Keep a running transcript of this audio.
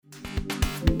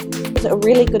was a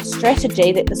really good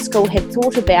strategy that the school had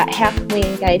thought about. How can we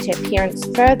engage our parents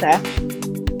further?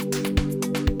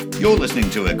 You're listening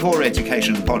to a Core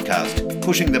Education podcast,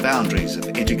 pushing the boundaries of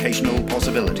educational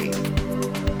possibility.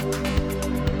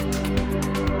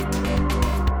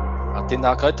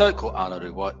 Tēnā koutou, ko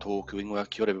Anaru White tōku ingoa.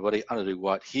 Kia ora everybody, Anaru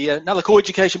White here. Another Core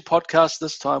Education podcast,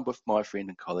 this time with my friend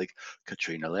and colleague,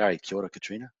 Katrina Larry. Kia ora,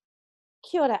 Katrina.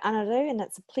 Kia ora, Anaru, and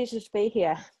it's a pleasure to be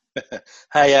here.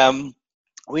 Hey,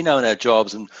 we know in our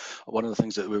jobs, and one of the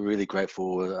things that we're really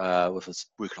grateful with is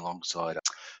working alongside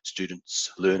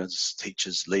students, learners,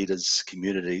 teachers, leaders,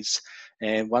 communities.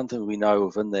 And one thing we know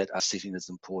within that setting is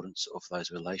the importance of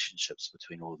those relationships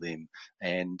between all of them.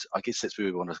 And I guess that's where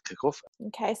we want to kick off.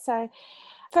 Okay, so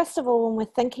first of all, when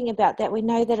we're thinking about that, we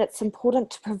know that it's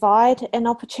important to provide an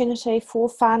opportunity for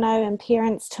whānau and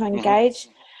parents to engage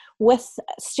with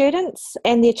students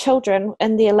and their children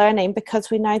in their learning,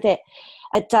 because we know that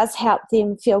it does help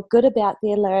them feel good about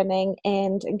their learning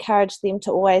and encourage them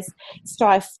to always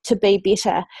strive to be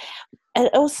better.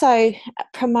 It also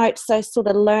promotes those sort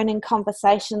of learning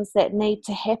conversations that need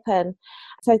to happen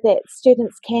so that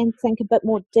students can think a bit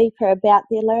more deeper about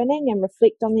their learning and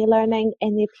reflect on their learning,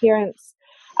 and their parents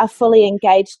are fully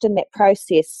engaged in that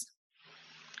process.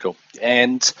 Cool.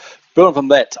 And building from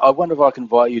that, I wonder if I can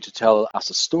invite you to tell us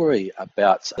a story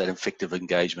about that effective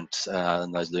engagement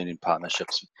and those learning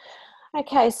partnerships.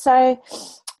 Okay, so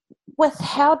with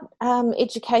how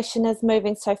education is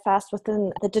moving so fast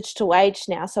within the digital age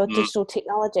now, so with digital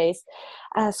technologies,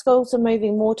 schools are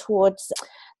moving more towards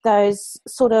those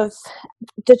sort of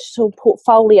digital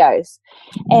portfolios.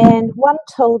 And one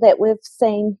tool that we've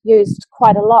seen used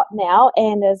quite a lot now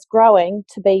and is growing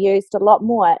to be used a lot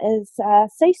more is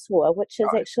Seesaw, which is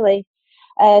actually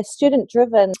a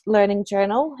student-driven learning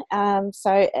journal. And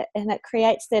it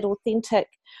creates that authentic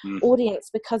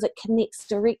audience because it connects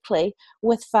directly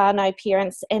with whānau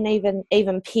parents and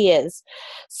even peers.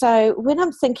 So when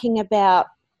I'm thinking about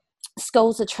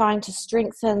schools are trying to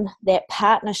strengthen that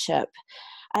partnership,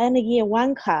 in a year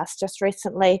one class just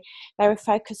recently, they were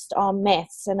focused on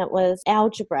maths, and it was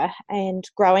algebra and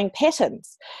growing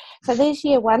patterns. So these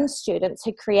year one students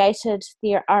had created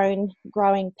their own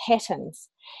growing patterns.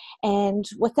 And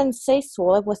within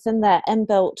Seesaw, within the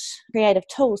inbuilt creative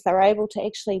tools, they were able to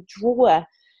actually draw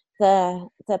the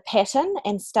pattern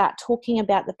and start talking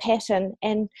about the pattern.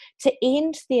 And to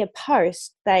end their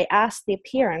post, they asked their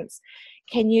parents,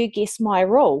 "Can you guess my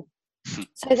rule?"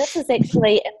 So this is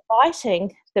actually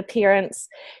inviting the parents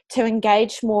to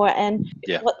engage more in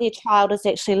what their child is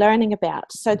actually learning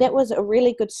about. So that was a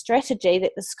really good strategy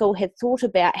that the school had thought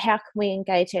about. How can we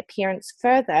engage our parents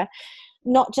further?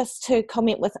 Not just to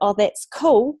comment with, "Oh, that's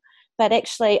cool," but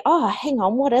actually, "Oh, hang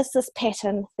on, what is this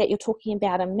pattern that you're talking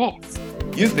about in maths?"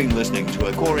 You've been listening to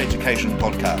a Core Education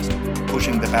podcast,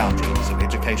 pushing the boundaries of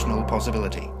educational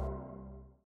possibility.